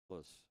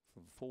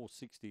from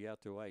 460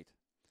 out to 8.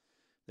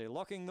 They're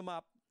locking them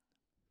up.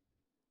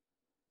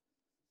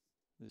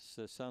 This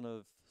Son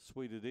of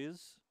Sweet It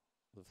Is,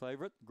 the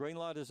favourite. Green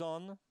light is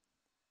on.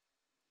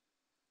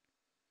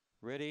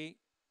 Ready.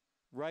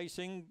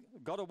 Racing.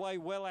 Got away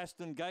well,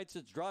 Aston Gates.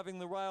 It's driving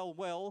the rail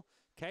well.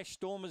 Cash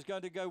Storm is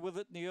going to go with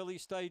it in the early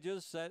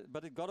stages,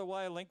 but it got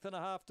away a length and a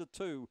half to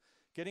 2.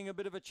 Getting a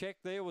bit of a check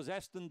there was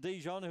Aston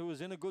Dijon, who was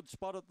in a good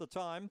spot at the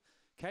time.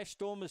 Cash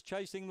Storm is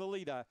chasing the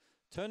leader.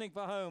 Turning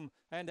for home,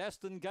 and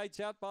Aston Gates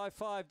out by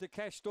 5 to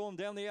Cash Storm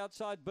down the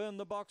outside. Burn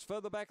the Box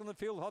further back in the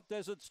field. Hot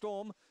Desert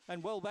Storm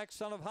and well back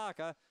Son of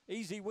Harker.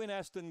 Easy win,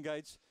 Aston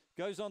Gates.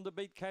 Goes on to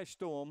beat Cash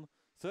Storm.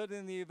 Third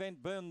in the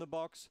event, Burn the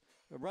Box.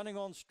 Running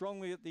on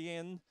strongly at the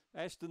end,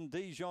 Aston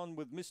Dijon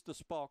with Mr.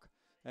 Spock.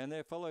 And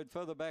they're followed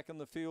further back in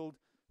the field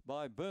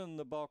by Burn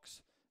the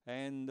Box.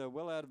 And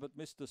well out of it,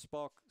 Mr.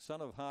 Spock. Son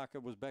of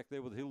Harker was back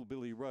there with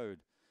Hillbilly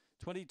Road.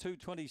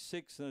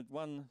 22-26, and it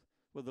won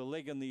with a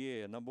leg in the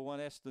air. Number 1,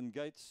 Aston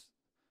Gates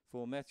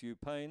for Matthew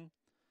Payne.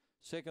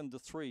 Second to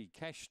 3,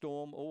 Cash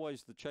Storm,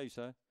 always the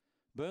chaser.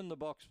 Burn the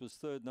Box was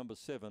third, number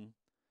 7.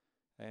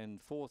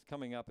 And fourth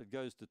coming up, it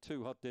goes to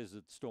 2, Hot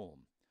Desert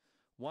Storm.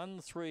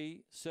 1,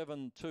 3,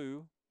 7,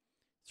 2.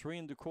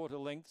 3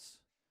 1/4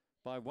 lengths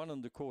by 1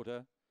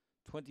 1/4.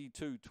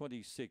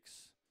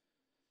 22-26.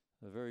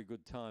 A very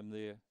good time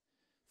there.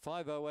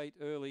 5:08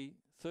 early,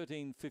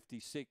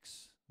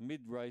 13:56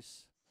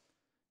 mid-race.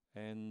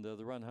 And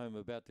the run home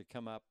about to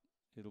come up.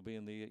 It'll be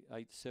in the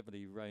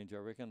 870 range, I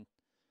reckon.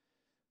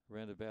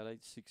 Around about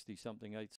 860 something,